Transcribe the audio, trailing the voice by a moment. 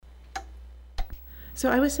So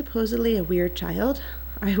I was supposedly a weird child.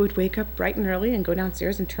 I would wake up bright and early and go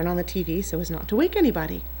downstairs and turn on the TV so as not to wake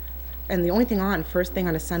anybody. And the only thing on, first thing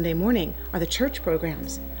on a Sunday morning, are the church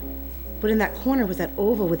programs. But in that corner was that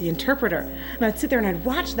oval with the interpreter. And I'd sit there and I'd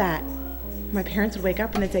watch that. My parents would wake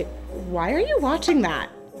up and they'd say, "Why are you watching that?"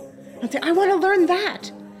 I'd say, "I want to learn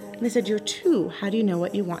that." And they said, "You're 2. How do you know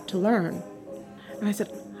what you want to learn?" And I said,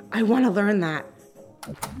 "I want to learn that."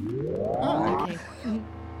 Oh, okay.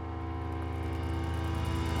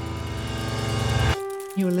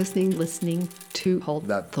 You're listening to Hold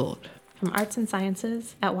That Thought. From Arts and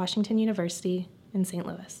Sciences at Washington University in St.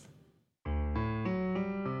 Louis.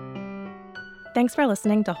 Thanks for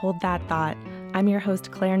listening to Hold That Thought. I'm your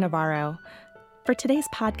host, Claire Navarro. For today's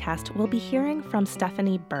podcast, we'll be hearing from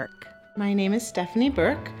Stephanie Burke. My name is Stephanie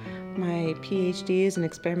Burke. My PhD is in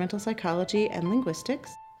experimental psychology and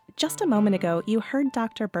linguistics. Just a moment ago, you heard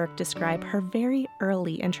Dr. Burke describe her very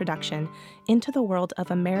early introduction into the world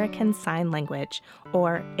of American Sign Language,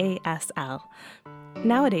 or ASL.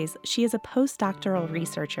 Nowadays, she is a postdoctoral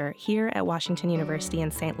researcher here at Washington University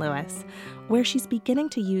in St. Louis, where she's beginning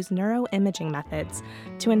to use neuroimaging methods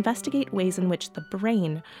to investigate ways in which the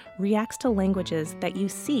brain reacts to languages that you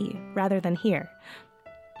see rather than hear.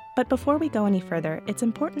 But before we go any further, it's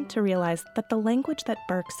important to realize that the language that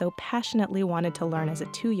Burke so passionately wanted to learn as a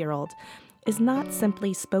 2-year-old is not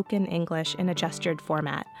simply spoken English in a gestured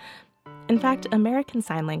format. In fact, American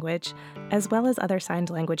Sign Language, as well as other signed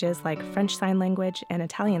languages like French Sign Language and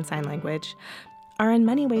Italian Sign Language, are in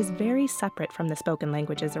many ways very separate from the spoken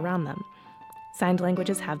languages around them. Signed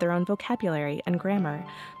languages have their own vocabulary and grammar.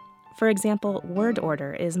 For example, word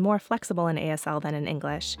order is more flexible in ASL than in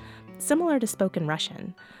English, similar to spoken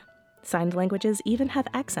Russian. Signed languages even have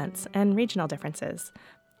accents and regional differences.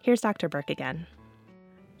 Here's Dr. Burke again.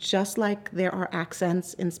 Just like there are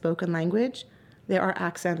accents in spoken language, there are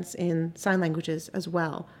accents in sign languages as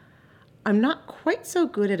well. I'm not quite so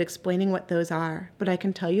good at explaining what those are, but I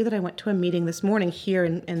can tell you that I went to a meeting this morning here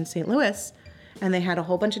in St. Louis, and they had a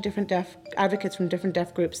whole bunch of different deaf advocates from different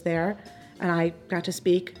deaf groups there, and I got to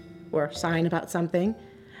speak or sign about something,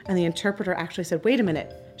 and the interpreter actually said, "Wait a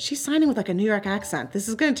minute, she's signing with like a New York accent. This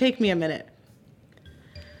is going to take me a minute."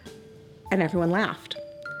 And everyone laughed.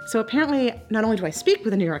 So apparently, not only do I speak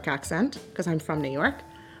with a New York accent, because I'm from New York,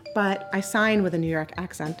 but I sign with a New York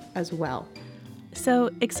accent as well. So,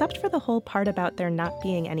 except for the whole part about there not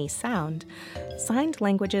being any sound, signed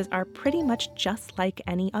languages are pretty much just like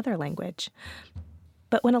any other language.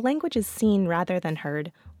 But when a language is seen rather than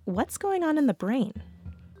heard, what's going on in the brain?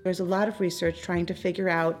 There's a lot of research trying to figure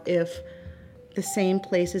out if the same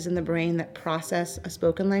places in the brain that process a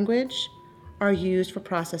spoken language are used for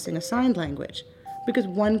processing a signed language. Because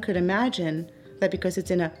one could imagine that because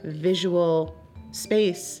it's in a visual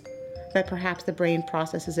space, that perhaps the brain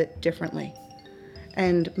processes it differently.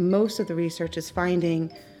 And most of the research is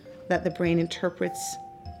finding that the brain interprets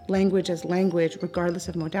language as language regardless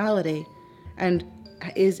of modality and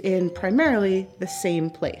is in primarily the same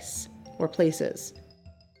place or places.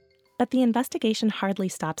 But the investigation hardly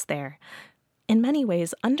stops there. In many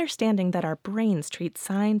ways, understanding that our brains treat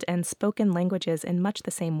signed and spoken languages in much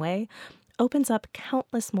the same way opens up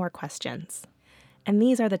countless more questions. And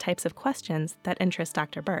these are the types of questions that interest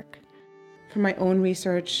Dr. Burke. For my own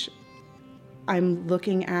research, I'm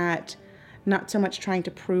looking at not so much trying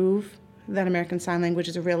to prove that American Sign Language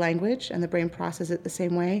is a real language and the brain processes it the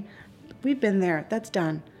same way. We've been there. That's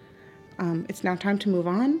done. It's now time to move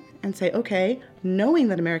on and say, okay, knowing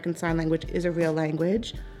that American Sign Language is a real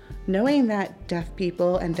language, knowing that deaf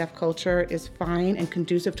people and deaf culture is fine and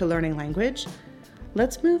conducive to learning language,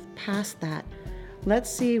 let's move past that.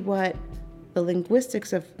 Let's see what the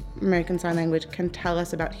linguistics of American Sign Language can tell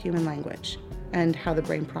us about human language and how the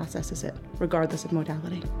brain processes it, regardless of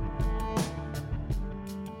modality.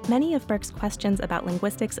 Many of Burke's questions about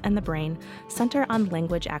linguistics and the brain center on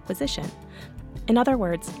language acquisition. In other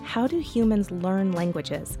words, how do humans learn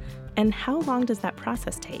languages, and how long does that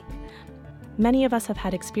process take? Many of us have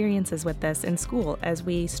had experiences with this in school as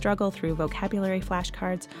we struggle through vocabulary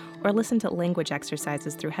flashcards or listen to language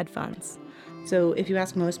exercises through headphones. So if you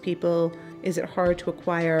ask most people, is it hard to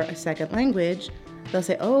acquire a second language? They'll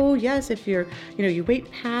say, oh yes, if you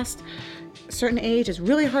wait past a certain age, it's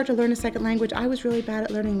really hard to learn a second language. I was really bad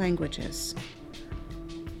at learning languages.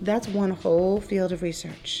 That's one whole field of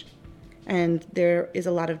research. And there is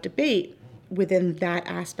a lot of debate within that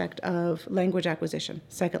aspect of language acquisition,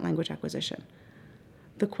 second language acquisition.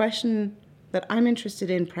 The question that I'm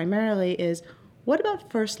interested in primarily is, what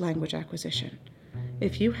about first language acquisition?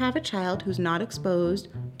 If you have a child who's not exposed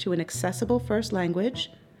to an accessible first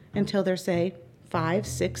language until they're, say, 5,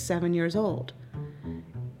 6, 7 years old,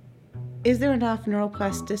 Is there enough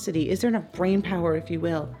neuroplasticity? Is there enough brain power, if you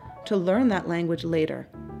will, to learn that language later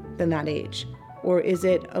than that age? Or is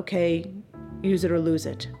it, okay, use it or lose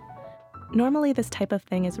it? Normally, this type of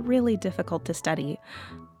thing is really difficult to study.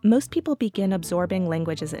 Most people begin absorbing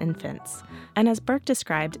language as infants. And as Burke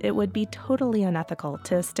described, it would be totally unethical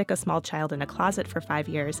to stick a small child in a closet for 5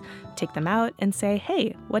 years, take them out, and say,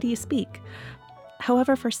 hey, what do you speak?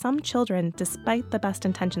 However, for some children, despite the best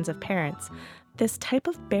intentions of parents, this type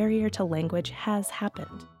of barrier to language has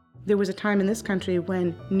happened. There was a time in this country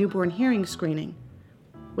when newborn hearing screening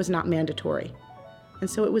was not mandatory. And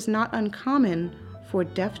so it was not uncommon for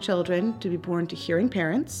deaf children to be born to hearing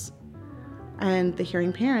parents, and the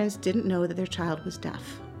hearing parents didn't know that their child was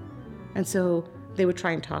deaf. And so they would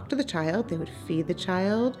try and talk to the child, they would feed the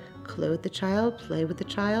child, clothe the child, play with the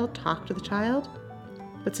child, talk to the child.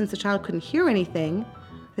 But since the child couldn't hear anything,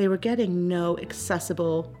 they were getting no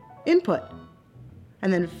accessible input.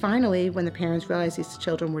 And then finally, when the parents realized these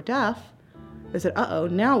children were deaf, they said, uh-oh,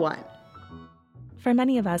 now what? For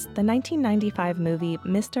many of us, the 1995 movie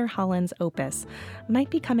Mr. Holland's Opus might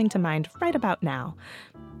be coming to mind right about now.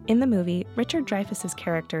 In the movie, Richard Dreyfuss's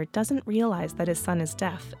character doesn't realize that his son is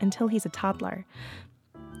deaf until he's a toddler.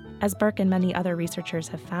 As Burke and many other researchers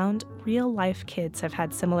have found, real-life kids have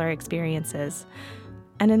had similar experiences.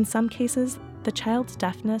 And in some cases, the child's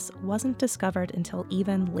deafness wasn't discovered until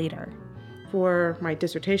even later. For my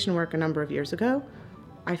dissertation work a number of years ago,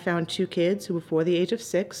 I found 2 kids who, before the age of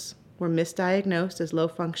 6, were misdiagnosed as low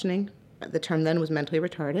functioning. The term then was mentally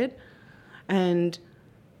retarded. And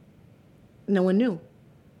no one knew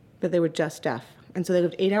that they were just deaf. And so they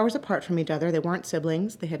lived 8 hours apart from each other. They weren't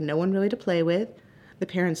siblings. They had no one really to play with. The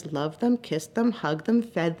parents loved them, kissed them, hugged them,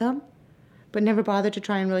 fed them, but never bothered to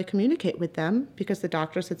try and really communicate with them because the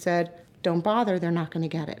doctors had said, don't bother, they're not going to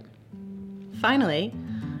get it. Finally,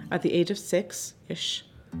 at the age of 6-ish,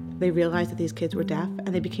 they realized that these kids were deaf, and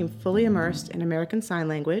they became fully immersed in American Sign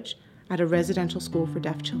Language at a residential school for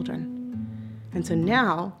deaf children. And so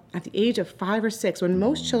now, at the age of 5 or 6, when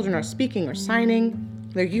most children are speaking or signing,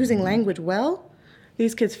 they're using language well,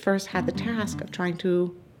 these kids first had the task of trying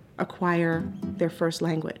to acquire their first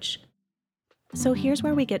language. So here's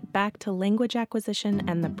where we get back to language acquisition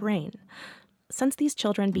and the brain. Since these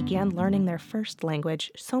children began learning their first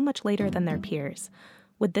language so much later than their peers,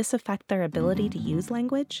 would this affect their ability to use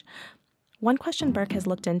language? One question Burke has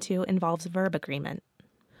looked into involves verb agreement.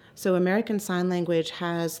 So American Sign Language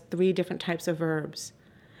has 3 different types of verbs.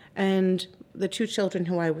 And the 2 children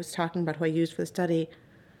who I was talking about, who I used for the study,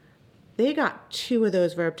 they got 2 of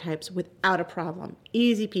those verb types without a problem.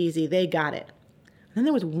 Easy peasy, they got it. And then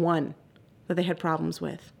there was 1 that they had problems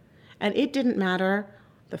with. And it didn't matter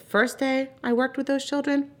the first day I worked with those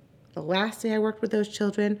children, the last day I worked with those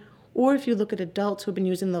children, or if you look at adults who have been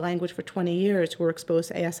using the language for 20 years who were exposed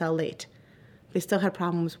to ASL late. They still had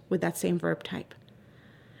problems with that same verb type.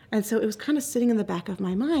 And so it was kind of sitting in the back of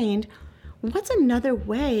my mind, what's another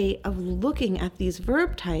way of looking at these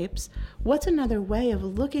verb types? What's another way of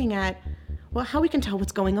looking at, well, how we can tell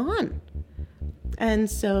what's going on? And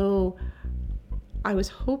so I was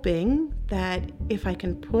hoping that if I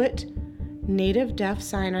can put native deaf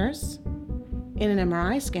signers in an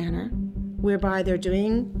MRI scanner, whereby they're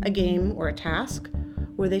doing a game or a task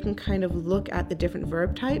where they can kind of look at the different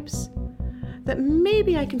verb types, that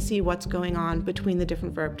maybe I can see what's going on between the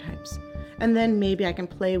different verb types. And then maybe I can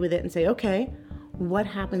play with it and say, okay, what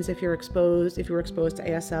happens if you were exposed to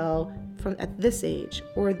ASL from at this age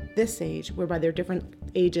or this age, whereby there are different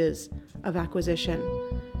ages of acquisition.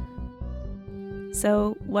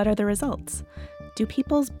 So what are the results? Do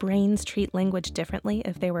people's brains treat language differently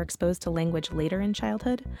if they were exposed to language later in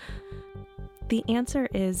childhood? The answer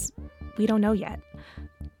is, we don't know yet.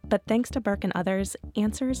 But thanks to Burke and others,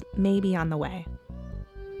 answers may be on the way.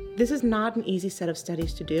 This is not an easy set of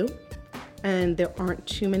studies to do, and there aren't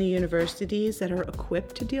too many universities that are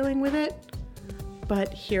equipped to dealing with it.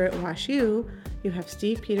 But here at WashU, you have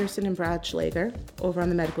Steve Peterson and Brad Schlager over on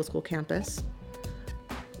the medical school campus.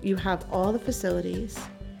 You have all the facilities.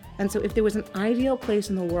 And so if there was an ideal place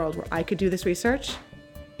in the world where I could do this research,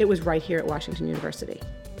 it was right here at Washington University.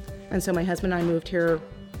 And so my husband and I moved here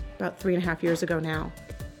about 3.5 years ago now,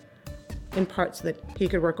 in part so that he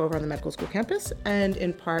could work over on the medical school campus, and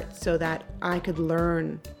in part so that I could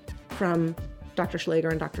learn from Dr. Schlager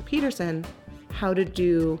and Dr. Peterson how to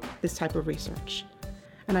do this type of research.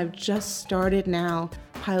 And I've just started now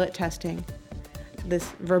pilot testing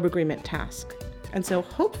this verb agreement task. And so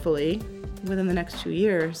hopefully, within the next 2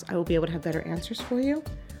 years, I will be able to have better answers for you.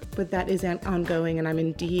 But that is ongoing, and I'm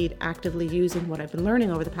indeed actively using what I've been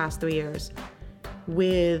learning over the past 3 years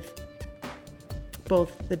with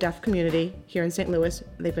both the deaf community here in St. Louis.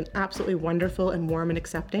 They've been absolutely wonderful and warm and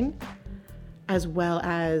accepting, as well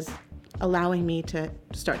as allowing me to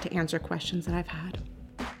start to answer questions that I've had.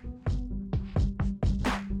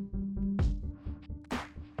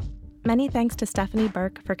 Many thanks to Stephanie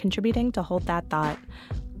Burke for contributing to Hold That Thought.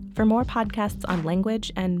 For more podcasts on language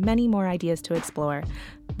and many more ideas to explore,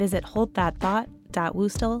 visit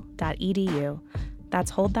holdthatthought.wustl.edu.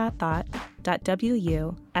 That's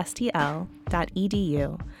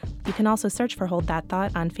holdthatthought.wustl.edu. You can also search for Hold That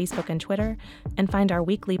Thought on Facebook and Twitter, and find our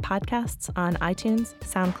weekly podcasts on iTunes,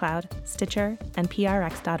 SoundCloud, Stitcher, and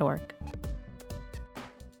prx.org.